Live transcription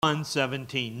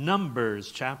21:17.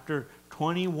 Numbers chapter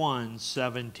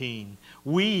 21:17.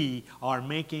 We are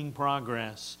making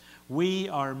progress. We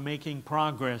are making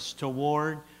progress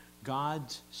toward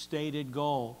God's stated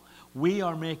goal. We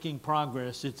are making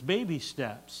progress. It's baby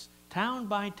steps, town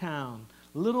by town,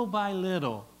 little by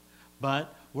little.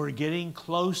 But we're getting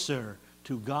closer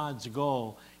to God's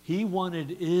goal. He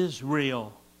wanted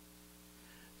Israel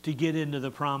to get into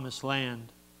the promised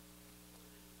land.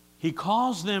 He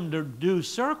caused them to do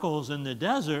circles in the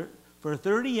desert for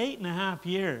 38 and a half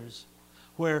years,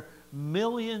 where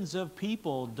millions of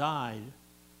people died.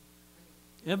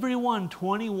 Everyone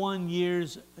 21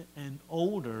 years and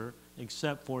older,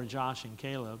 except for Josh and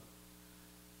Caleb.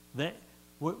 Wait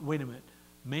a minute.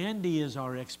 Mandy is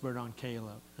our expert on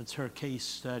Caleb. That's her case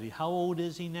study. How old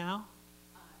is he now?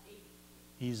 80.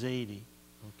 He's 80.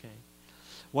 Okay.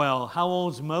 Well, how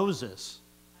old's Moses?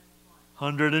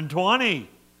 120.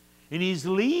 And he's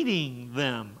leading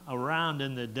them around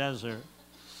in the desert.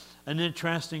 An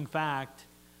interesting fact,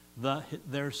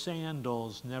 their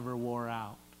sandals never wore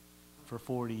out for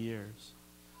 40 years.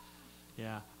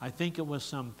 Yeah, I think it was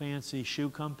some fancy shoe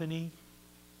company.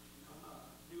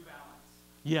 New Balance.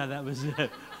 Yeah, that was it.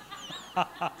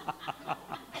 But back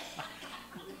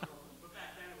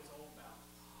then it was Old Balance.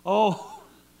 Oh,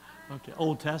 okay.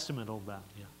 Old Testament, Old Balance.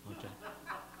 Yeah, okay.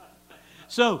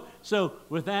 So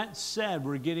with that said,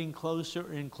 we're getting closer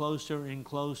and closer and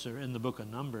closer in the book of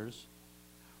Numbers.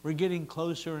 We're getting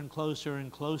closer and closer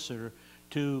and closer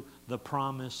to the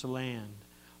promised land.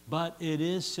 But it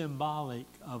is symbolic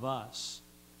of us.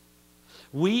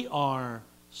 We are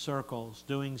circles,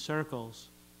 doing circles.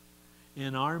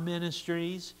 In our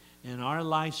ministries, in our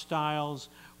lifestyles,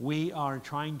 we are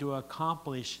trying to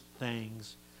accomplish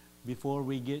things before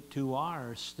we get to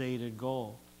our stated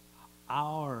goal.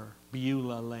 Our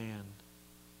Beulah land.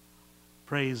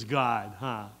 Praise God,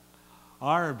 huh?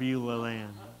 Our Beulah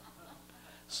land.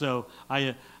 So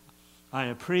I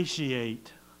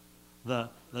appreciate the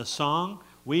song.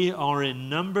 We are in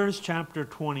Numbers chapter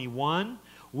 21.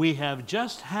 We have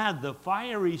just had the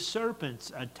fiery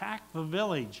serpents attack the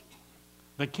village,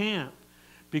 the camp,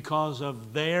 because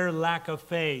of their lack of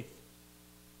faith.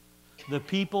 The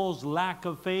people's lack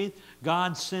of faith,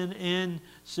 God sent in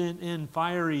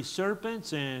fiery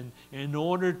serpents, and in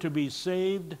order to be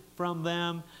saved from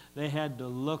them, they had to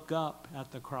look up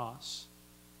at the cross,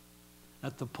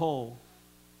 at the pole.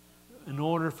 In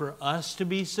order for us to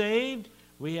be saved,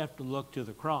 we have to look to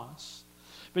the cross.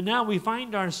 But now we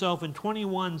find ourselves in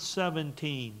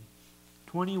 21:17.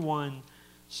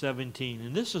 21:17.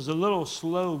 And this is a little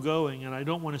slow going, and I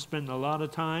don't want to spend a lot of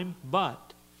time,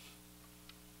 but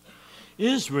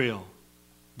Israel,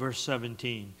 verse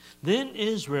 17. Then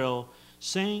Israel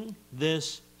sang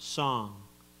this song,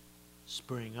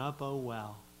 Spring up, O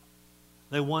well.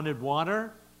 They wanted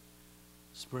water,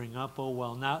 spring up, O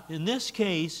well. Now, in this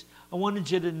case, I wanted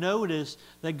you to notice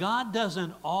that God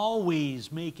doesn't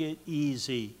always make it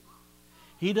easy.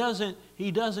 He doesn't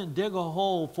dig a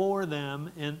hole for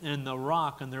them in the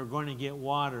rock and they're going to get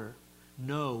water.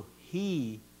 No,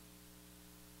 He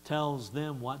tells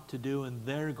them what to do, and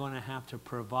they're going to have to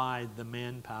provide the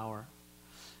manpower.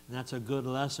 And that's a good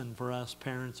lesson for us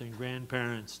parents and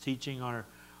grandparents, teaching our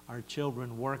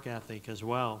children work ethic as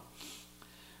well.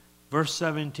 Verse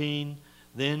 17,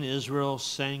 then Israel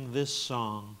sang this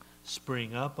song,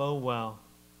 Spring up, O well,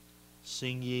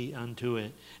 sing ye unto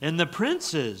it. And the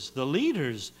princes, the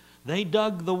leaders, they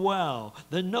dug the well.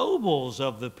 The nobles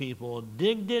of the people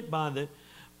digged it by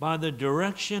the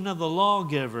direction of the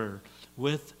lawgiver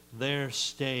with their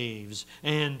staves.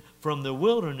 And from the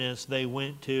wilderness they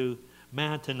went to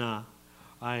Mattanah.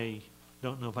 I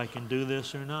don't know if I can do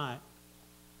this or not.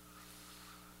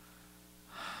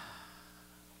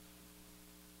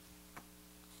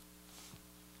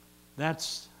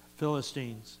 That's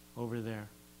Philistines over there.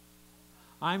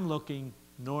 I'm looking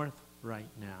north right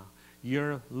now.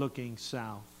 You're looking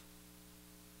south.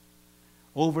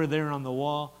 Over there on the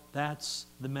wall, that's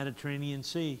the Mediterranean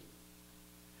Sea.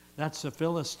 That's the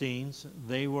Philistines.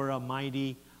 They were a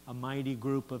mighty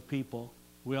group of people.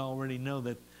 We already know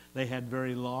that they had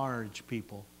very large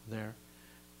people there.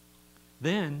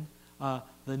 Then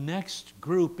the next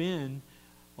group in,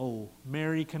 oh,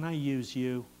 Mary, can I use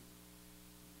you?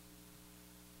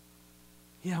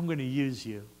 Yeah, I'm going to use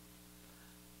you.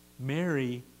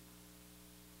 Mary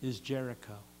is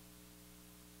Jericho.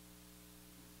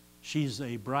 She's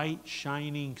a bright,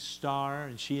 shining star,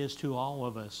 and she is to all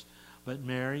of us. But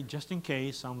Mary, just in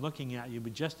case, I'm looking at you,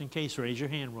 but just in case, raise your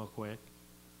hand real quick.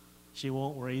 She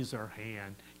won't raise her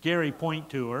hand. Gary, point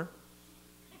to her.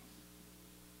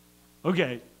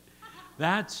 Okay,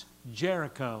 that's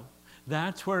Jericho.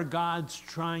 That's where God's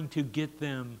trying to get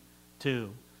them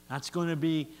to. That's going to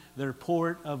be their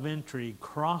port of entry,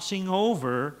 crossing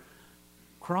over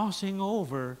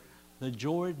the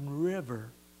Jordan River.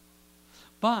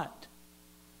 But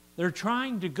they're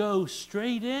trying to go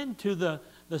straight into the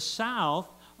south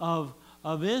of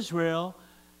Israel,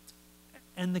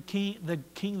 and the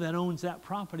king that owns that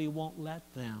property won't let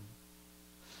them.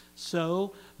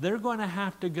 So they're going to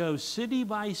have to go city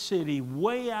by city,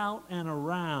 way out and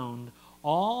around,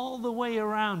 all the way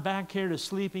around back here to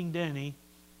Sleeping Denny.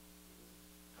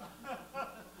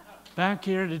 Back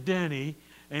here to Denny.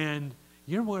 And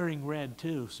you're wearing red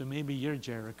too, so maybe you're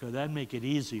Jericho. That'd make it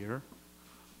easier.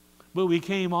 But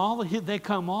they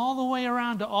come all the way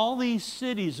around to all these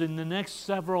cities in the next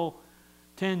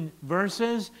 10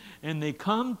 verses, and they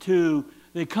come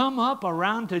up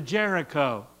around to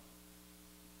Jericho.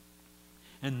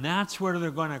 And that's where they're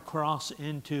going to cross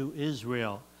into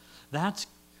Israel. That's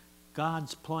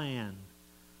God's plan.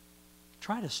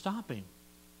 Try to stop him.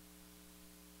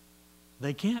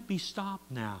 They can't be stopped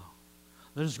now.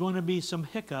 There's going to be some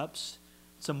hiccups,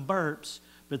 some burps,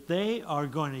 but they are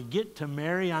going to get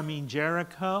to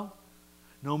Jericho,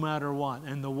 no matter what.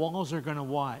 And the walls are going to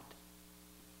what?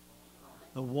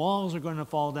 The walls are going to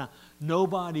fall down.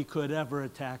 Nobody could ever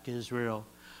attack Israel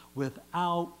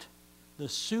without the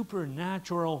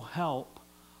supernatural help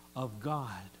of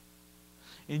God.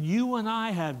 And you and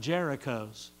I have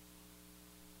Jerichos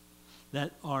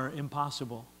that are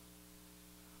impossible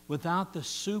without the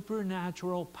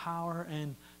supernatural power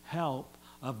and help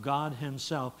of God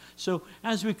himself. So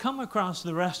as we come across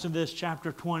the rest of this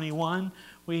chapter 21,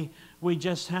 we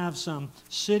just have some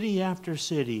city after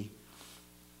city.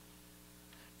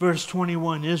 Verse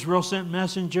 21, Israel sent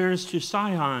messengers to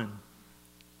Sihon,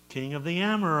 king of the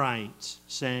Amorites,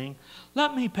 saying,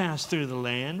 "Let me pass through the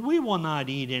land. We will not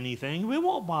eat anything. We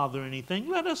won't bother anything.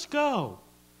 Let us go.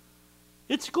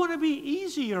 It's going to be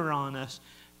easier on us."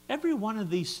 Every one of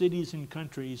these cities and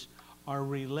countries are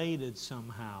related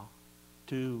somehow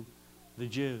to the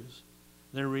Jews.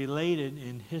 They're related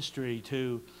in history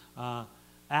to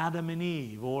Adam and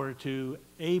Eve, or to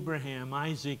Abraham,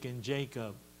 Isaac, and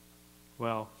Jacob.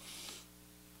 Well,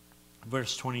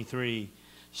 verse 23,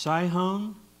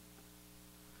 Sihon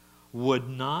would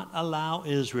not allow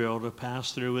Israel to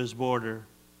pass through his border.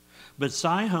 But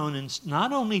Sihon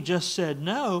not only just said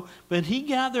no, but he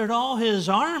gathered all his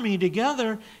army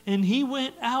together, and he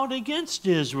went out against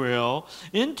Israel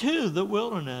into the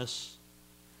wilderness.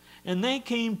 And they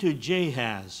came to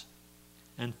Jahaz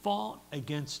and fought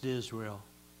against Israel.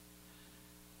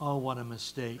 Oh, what a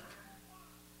mistake.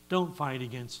 Don't fight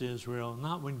against Israel.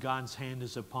 Not when God's hand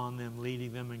is upon them,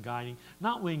 leading them and guiding.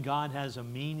 Not when God has a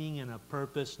meaning and a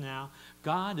purpose now.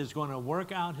 God is going to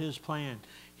work out his plan.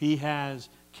 He has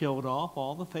killed off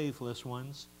all the faithless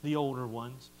ones, the older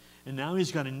ones. And now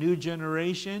he's got a new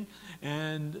generation.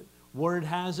 And word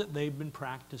has it they've been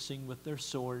practicing with their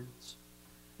swords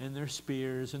and their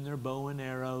spears and their bow and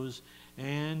arrows.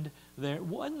 And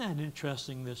wasn't that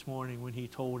interesting this morning when he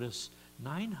told us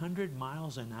 900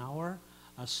 miles an hour?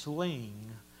 A sling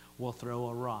will throw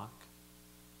a rock.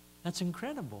 That's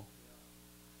incredible.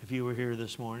 If you were here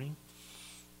this morning.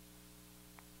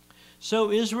 So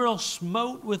Israel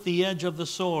smote with the edge of the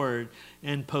sword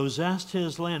and possessed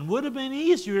his land. Would have been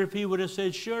easier if he would have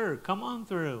said, "Sure, come on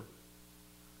through."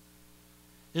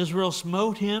 Israel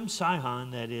smote him,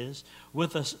 Sihon that is,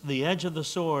 with the edge of the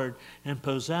sword, and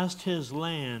possessed his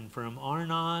land from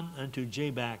Arnon unto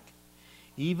Jabbok,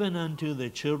 even unto the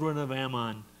children of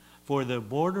Ammon. For the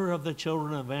border of the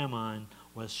children of Ammon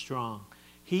was strong.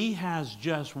 He has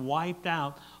just wiped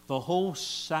out the whole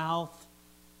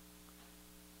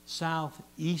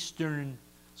southeastern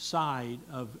side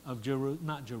of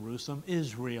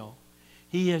Israel.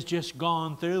 He has just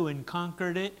gone through and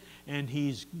conquered it, and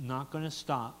he's not going to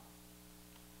stop.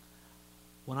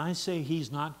 When I say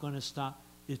he's not going to stop,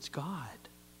 it's God.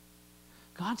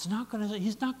 God's not going to.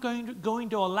 He's not going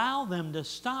to allow them to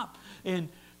stop. And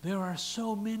there are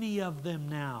so many of them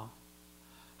now.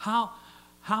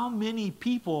 How many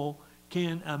people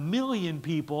can 1 million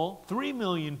people, 3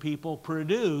 million people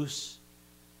produce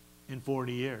in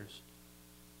 40 years?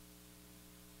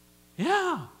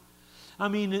 Yeah. I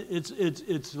mean,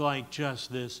 it's like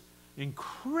just this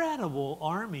incredible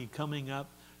army coming up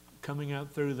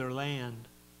through their land.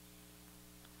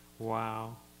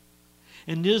 Wow.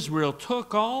 And Israel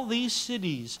took all these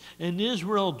cities, and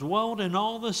Israel dwelt in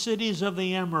all the cities of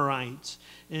the Amorites,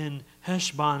 in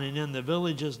Heshbon and in the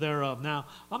villages thereof. Now,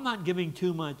 I'm not giving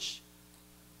too much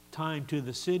time to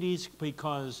the cities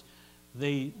because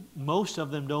most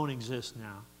of them don't exist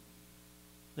now.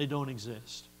 They don't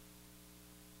exist.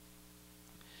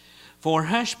 For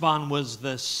Heshbon was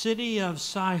the city of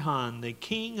Sihon, the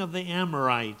king of the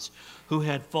Amorites, who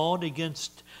had fought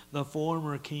against the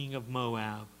former king of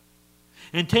Moab,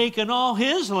 and taken all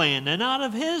his land, and out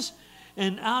of his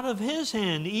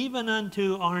hand, even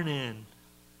unto Arnan.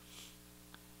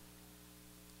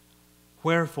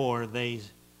 Wherefore they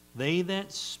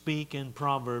that speak in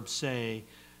Proverbs say,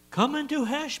 Come into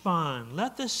Heshbon,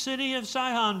 let the city of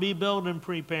Sihon be built and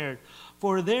prepared.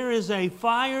 For there is a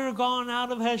fire gone out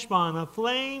of Heshbon, a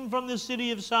flame from the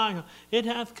city of Sihon. It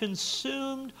hath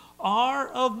consumed Ar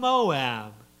of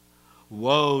Moab.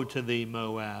 Woe to thee,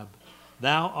 Moab!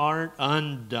 Thou art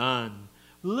undone.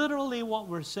 Literally what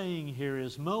we're saying here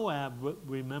is Moab,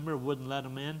 remember, wouldn't let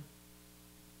them in.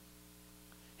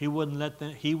 He wouldn't let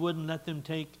them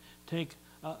take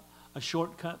a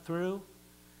shortcut through.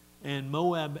 And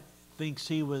Moab thinks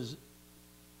he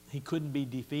couldn't be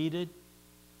defeated.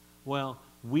 Well,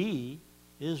 we,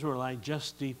 Israelites,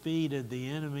 just defeated the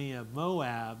enemy of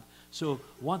Moab. So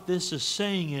what this is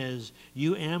saying is,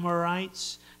 you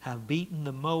Amorites have beaten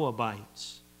the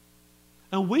Moabites.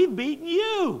 And we've beaten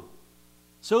you.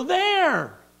 So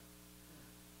there.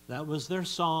 That was their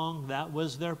song. That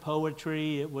was their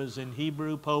poetry. It was in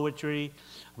Hebrew poetry.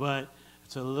 But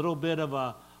it's a little bit of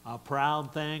a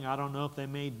proud thing. I don't know if they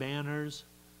made banners.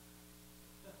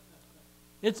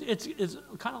 It's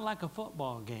kind of like a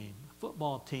football game,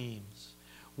 football teams.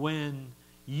 When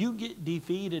you get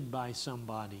defeated by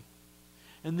somebody,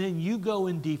 and then you go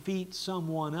and defeat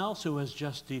someone else who has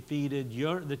just defeated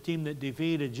the team that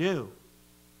defeated you.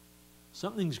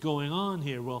 Something's going on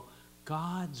here. Well,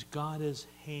 God's got his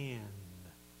hand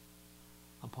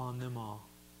upon them all,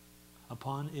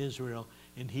 upon Israel,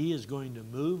 and he is going to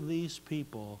move these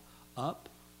people up.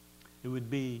 It would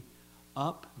be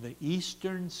up the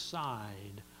eastern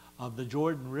side of the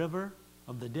Jordan River,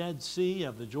 of the Dead Sea,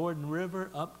 of the Jordan River,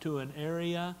 up to an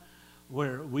area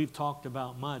where we've talked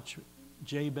about much,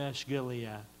 Jabesh Gilead.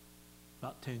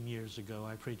 About 10 years ago,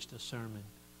 I preached a sermon.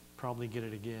 Probably get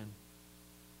it again.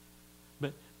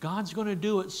 But God's going to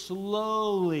do it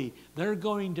slowly. They're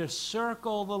going to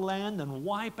circle the land and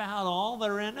wipe out all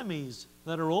their enemies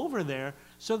that are over there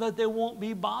so that they won't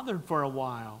be bothered for a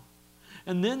while.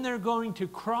 And then they're going to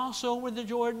cross over the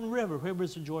Jordan River. Where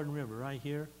was the Jordan River? Right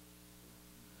here.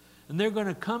 And they're going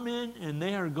to come in and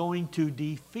they are going to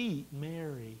defeat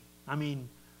Mary.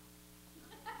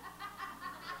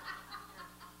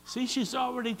 See, she's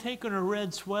already taken her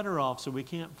red sweater off so we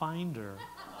can't find her.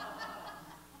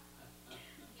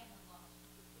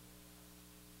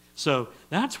 So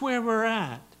that's where we're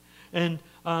at. And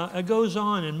it goes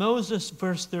on in Moses,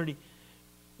 verse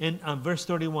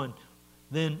 31.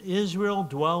 Then Israel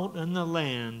dwelt in the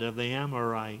land of the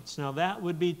Amorites. Now that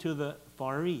would be to the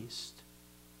far east,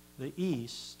 the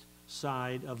east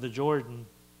side of the Jordan.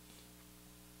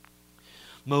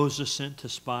 Moses sent to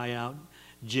spy out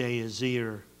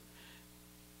Jahaziel.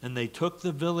 And they took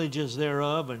the villages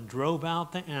thereof and drove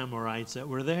out the Amorites that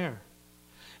were there.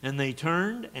 And they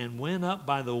turned and went up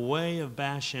by the way of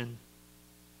Bashan.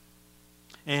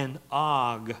 And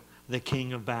Og, the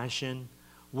king of Bashan,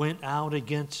 went out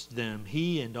against them,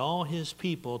 he and all his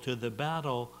people, to the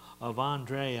battle of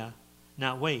Andrea.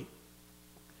 Now wait,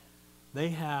 they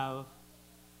have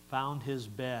found his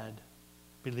bed,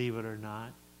 believe it or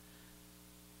not.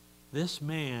 This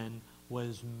man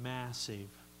was massive,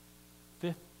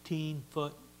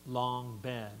 15-foot long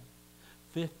bed,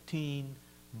 15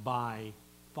 by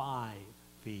 5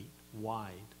 feet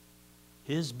wide.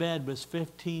 His bed was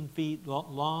 15 feet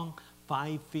long,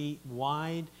 5 feet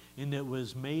wide, and it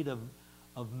was made of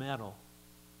metal.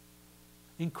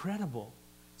 Incredible.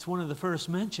 It's one of the first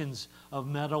mentions of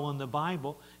metal in the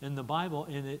Bible,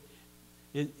 and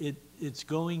it's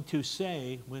going to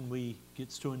say, when we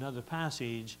get to another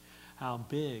passage, how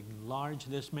big, large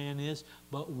this man is,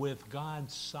 but with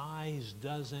God, size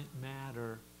doesn't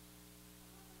matter.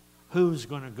 Who's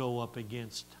going to go up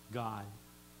against God?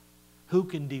 Who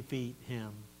can defeat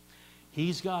him?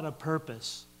 He's got a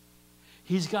purpose.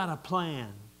 He's got a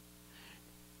plan.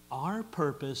 Our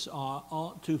purpose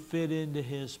ought to fit into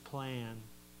his plan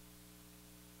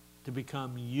to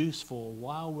become useful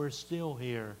while we're still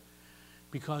here,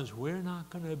 because we're not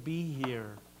going to be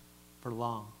here for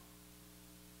long.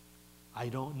 I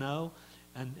don't know.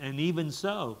 And even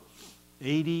so,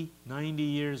 80, 90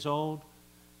 years old,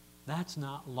 that's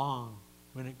not long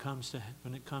when it comes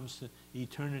to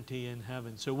eternity in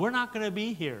heaven. So we're not going to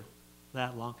be here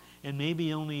that long, and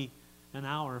maybe only an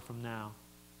hour from now.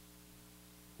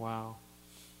 Wow.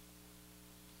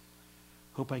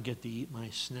 Hope I get to eat my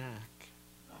snack.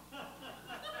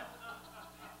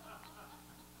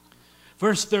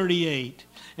 Verse 38,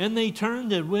 and they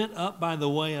turned and went up by the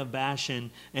way of Bashan,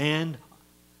 and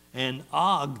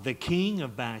Og, the king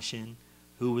of Bashan,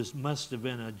 who must have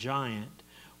been a giant,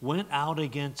 went out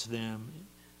against them,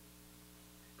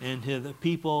 and the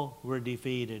people were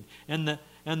defeated. And the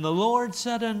Lord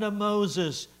said unto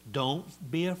Moses,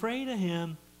 don't be afraid of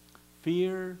him.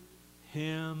 Fear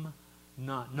him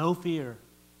not. No fear.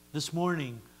 This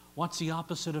morning, what's the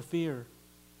opposite of fear?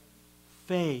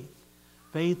 Faith.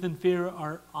 Faith and fear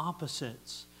are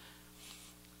opposites.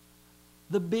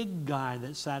 The big guy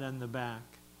that sat in the back,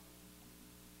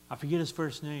 I forget his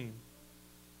first name.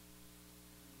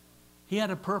 He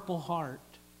had a purple heart.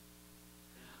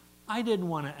 I didn't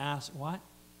want to ask, what?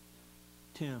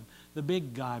 Tim, the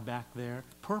big guy back there,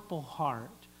 purple heart.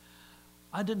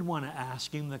 I didn't want to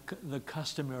ask him the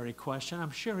customary question.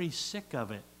 I'm sure he's sick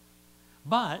of it.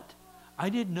 But I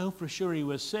didn't know for sure he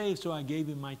was saved, so I gave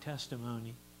him my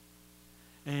testimony.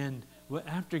 And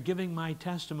after giving my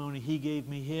testimony, he gave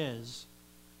me his.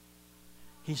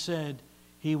 He said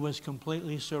he was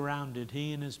completely surrounded,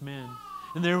 he and his men.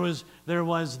 And there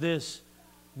was this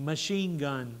machine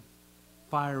gun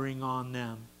firing on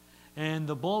them. And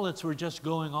the bullets were just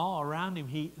going all around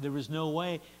him. There was no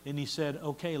way. And he said,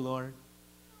 okay, Lord,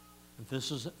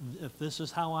 if this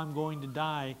is how I'm going to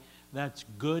die, that's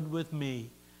good with me.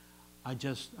 I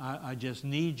just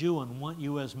need you and want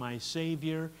you as my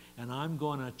Savior, and I'm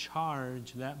going to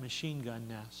charge that machine gun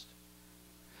nest.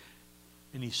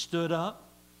 And he stood up,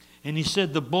 and he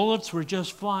said the bullets were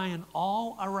just flying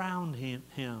all around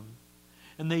him.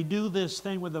 And they do this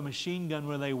thing with a machine gun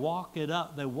where they walk it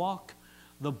up. They walk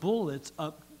the bullets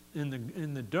up in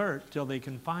the dirt till they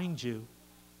can find you.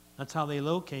 That's how they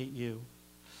locate you.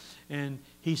 And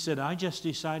he said, I just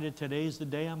decided today's the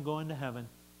day I'm going to heaven.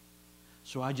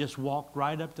 So I just walked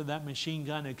right up to that machine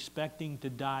gun expecting to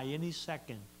die any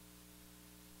second.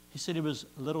 He said he was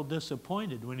a little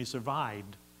disappointed when he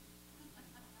survived.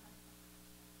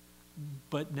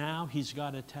 But now he's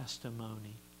got a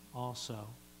testimony also.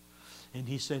 And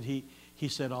he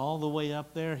said all the way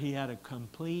up there he had a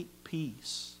complete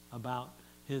peace about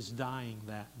his dying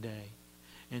that day.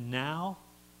 And now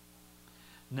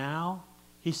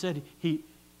he said it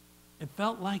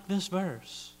felt like this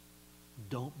verse.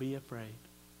 Don't be afraid.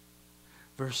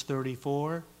 Verse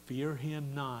 34, fear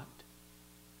him not.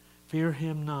 Fear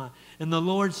him not. And the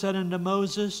Lord said unto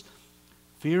Moses,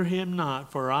 fear him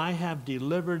not, for I have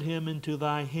delivered him into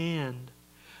thy hand.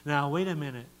 Now, wait a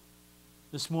minute.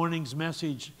 This morning's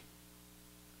message,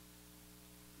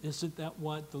 isn't that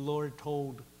what the Lord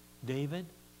told David?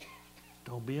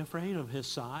 Don't be afraid of his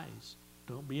size.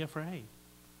 Don't be afraid.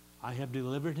 I have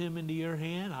delivered him into your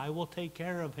hand. I will take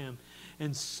care of him.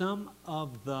 And some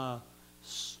of the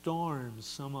storms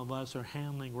some of us are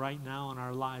handling right now in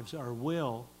our lives, or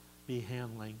will be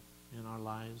handling in our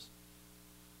lives,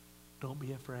 don't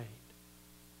be afraid.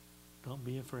 Don't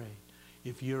be afraid.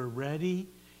 If you're ready,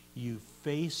 you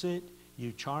face it,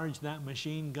 you charge that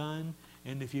machine gun,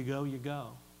 and if you go, you go.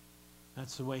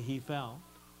 That's the way he felt.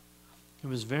 It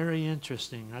was very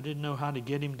interesting. I didn't know how to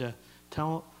get him to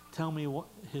tell me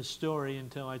his story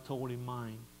until I told him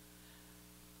mine.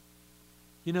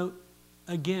 You know,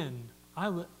 again, I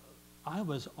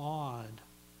was awed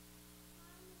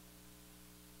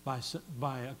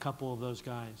by a couple of those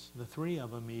guys, the three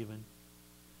of them even.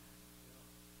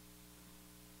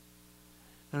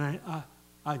 And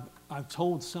I've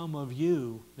told some of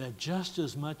you that just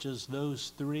as much as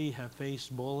those three have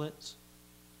faced bullets,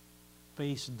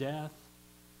 faced death,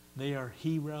 they are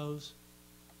heroes.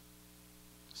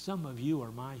 Some of you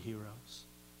are my heroes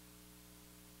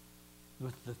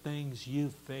with the things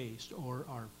you've faced or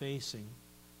are facing.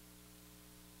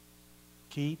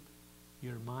 Keep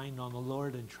your mind on the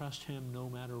Lord and trust him no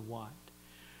matter what.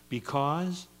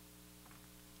 Because,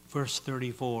 verse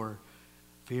 34,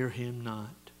 fear him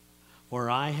not. For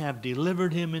I have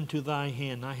delivered him into thy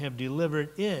hand. I have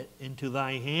delivered it into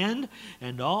thy hand,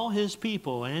 and all his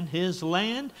people and his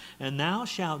land, and thou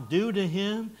shalt do to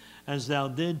him as thou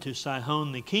did to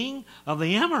Sihon the king of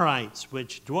the Amorites,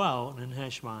 which dwell in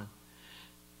Heshbon.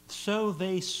 So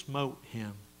they smote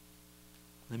him.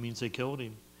 That means they killed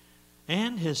him.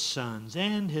 And his sons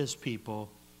and his people,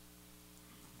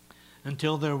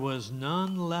 until there was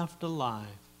none left alive.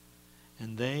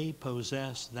 And they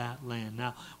possessed that land.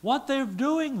 Now, what they're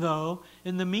doing, though,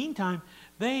 in the meantime,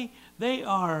 they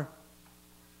are...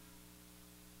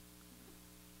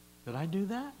 Did I do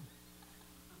that?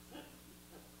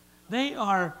 They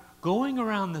are going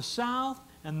around the south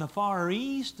and the far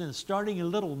east and starting a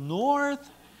little north,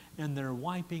 and they're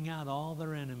wiping out all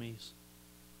their enemies.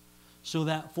 So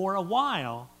that for a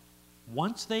while,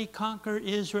 once they conquer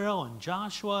Israel and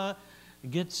Joshua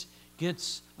They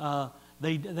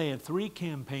have 3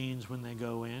 campaigns when they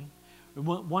go in.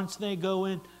 Once they go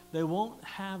in, they won't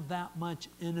have that much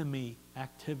enemy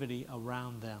activity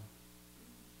around them.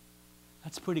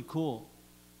 That's pretty cool.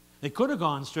 They could have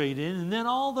gone straight in, and then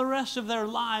all the rest of their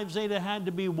lives they'd have had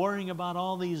to be worrying about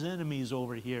all these enemies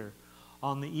over here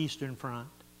on the Eastern Front.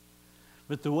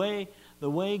 But the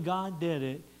way God did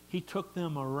it, He took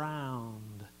them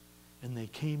around, and they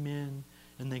came in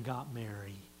and they got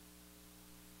Mary.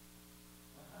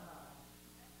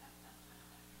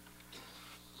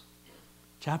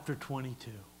 Chapter 22.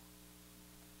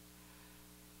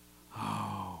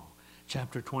 Oh,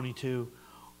 chapter 22,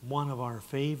 one of our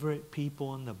favorite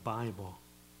people in the Bible.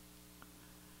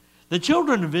 The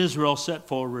children of Israel set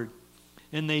forward,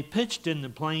 and they pitched in the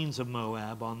plains of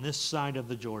Moab on this side of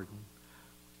the Jordan,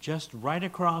 just right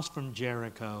across from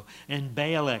Jericho. And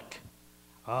Balak,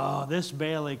 this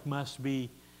Balak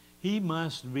he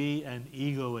must be an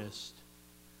egoist.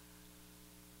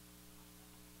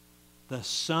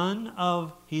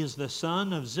 He is the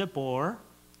son of Zippor,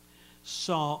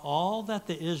 saw all that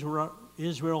the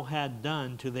Israel had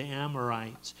done to the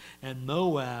Amorites, and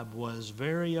Moab was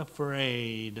very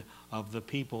afraid of the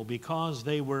people because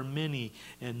they were many,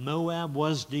 and Moab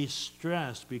was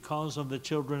distressed because of the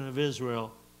children of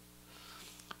Israel.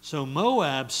 So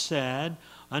Moab said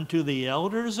unto the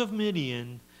elders of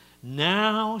Midian,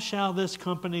 now shall this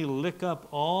company lick up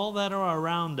all that are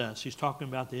around us. He's talking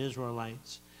about the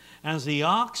Israelites. As the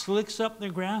ox licks up the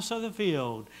grass of the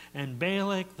field. And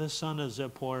Balak the son of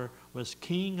Zippor was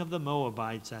king of the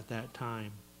Moabites at that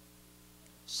time.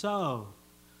 So,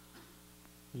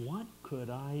 what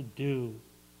could I do?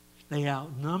 They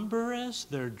outnumber us,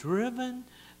 they're driven,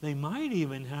 they might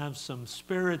even have some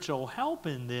spiritual help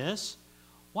in this.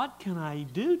 What can I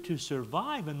do to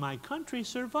survive and my country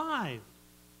survive?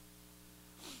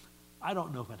 I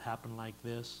don't know if it happened like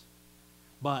this,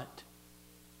 but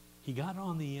he got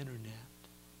on the internet.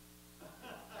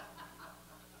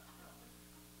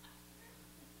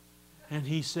 And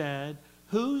he said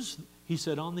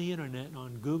on the internet,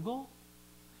 on Google,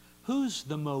 who's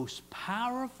the most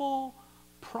powerful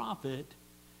prophet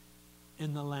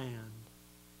in the land?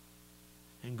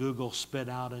 And Google spit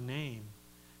out a name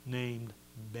named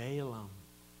Balaam.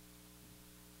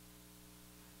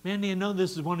 Mandy, I know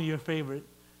this is one of your favorite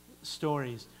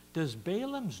stories. Does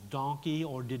Balaam's donkey,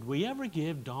 or did we ever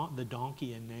give the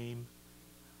donkey a name?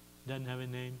 Doesn't have a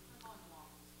name?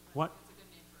 What?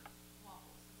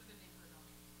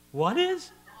 What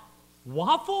is?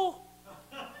 Waffle?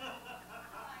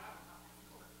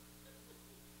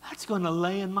 That's going to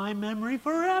lay in my memory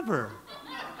forever.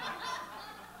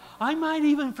 I might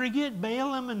even forget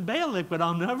Balaam and Balak, but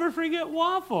I'll never forget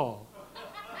Waffle.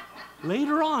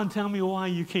 Later on, tell me why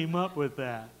you came up with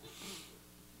that.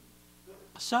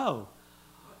 So,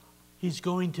 he's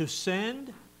going to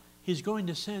send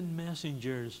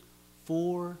messengers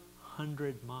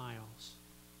 400 miles.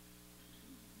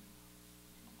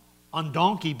 On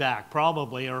donkey back,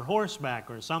 probably, or horseback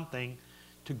or something,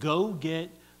 to go get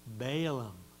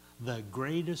Balaam, the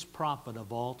greatest prophet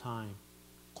of all time,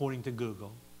 according to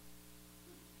Google.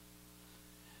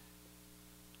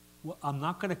 Well, I'm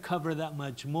not going to cover that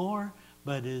much more,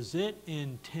 but is it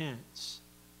intense?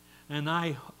 And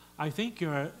I think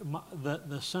you're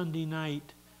the Sunday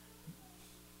night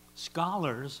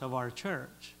scholars of our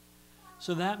church.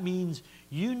 So that means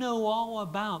you know all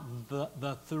about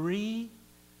the 3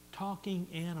 talking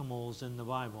animals in the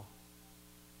Bible.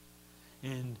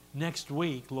 And next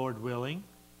week, Lord willing,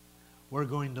 we're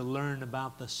going to learn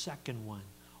about the second one.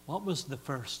 What was the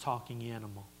first talking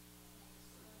animal?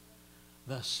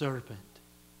 The serpent,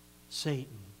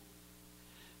 Satan.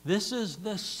 This is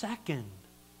the second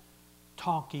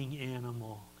talking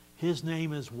animal. His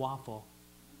name is Waffle.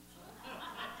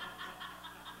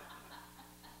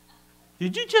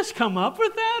 Did you just come up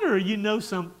with that, or you know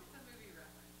some?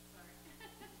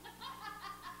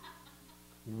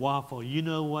 Waffle. You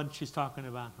know what she's talking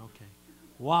about? Okay.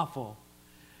 Waffle.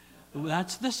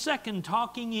 That's the second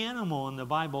talking animal in the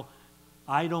Bible.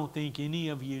 I don't think any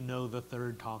of you know the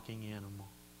third talking animal.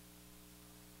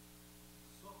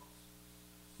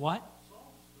 What?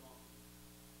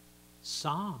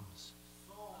 Psalms.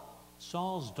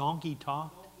 Saul's donkey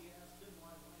talked.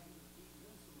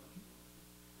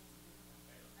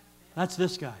 That's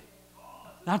this guy.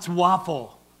 That's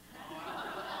Waffle.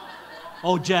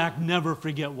 Oh, Jack, never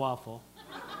forget Waffle.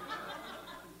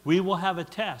 We will have a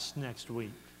test next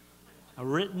week. A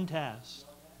written test.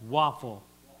 Waffle.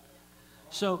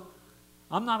 So,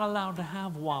 I'm not allowed to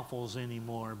have waffles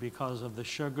anymore because of the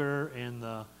sugar and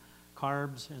the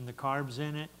carbs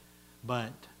in it.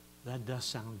 But that does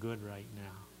sound good right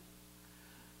now.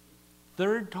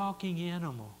 third talking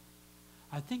animal,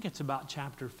 I think it's about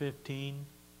chapter 15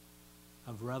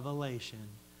 of Revelation.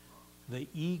 The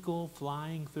eagle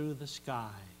flying through the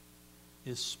sky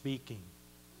is speaking.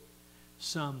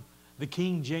 The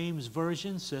King James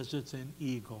Version says it's an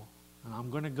eagle, and I'm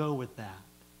going to go with that.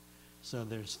 So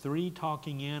there's 3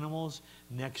 talking animals.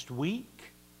 Next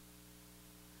week,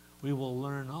 we will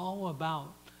learn all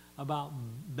about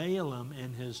Balaam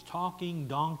and his talking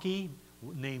donkey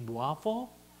named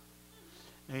Waffle.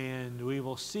 And we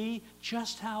will see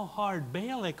just how hard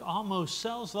Balak almost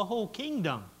sells the whole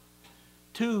kingdom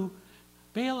to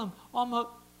Balaam.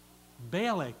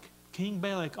 King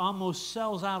Balak almost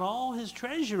sells out all his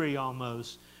treasury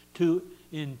almost to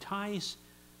entice,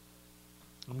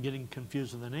 I'm getting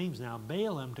confused with the names now,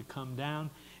 Balaam to come down.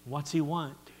 What's he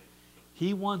want?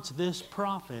 He wants this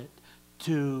prophet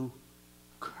to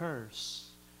curse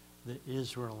the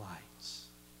Israelites.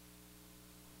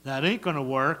 That ain't going to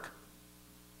work.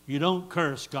 You don't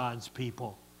curse God's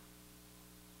people.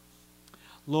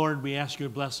 Lord, we ask your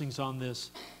blessings on this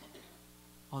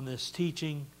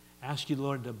teaching. Ask you,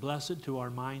 Lord, to bless it to our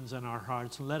minds and our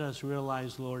hearts. And let us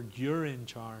realize, Lord, you're in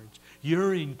charge.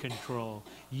 You're in control.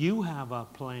 You have a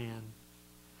plan.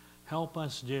 Help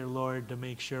us, dear Lord, to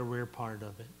make sure we're part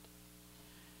of it.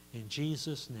 In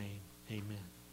Jesus' name, amen.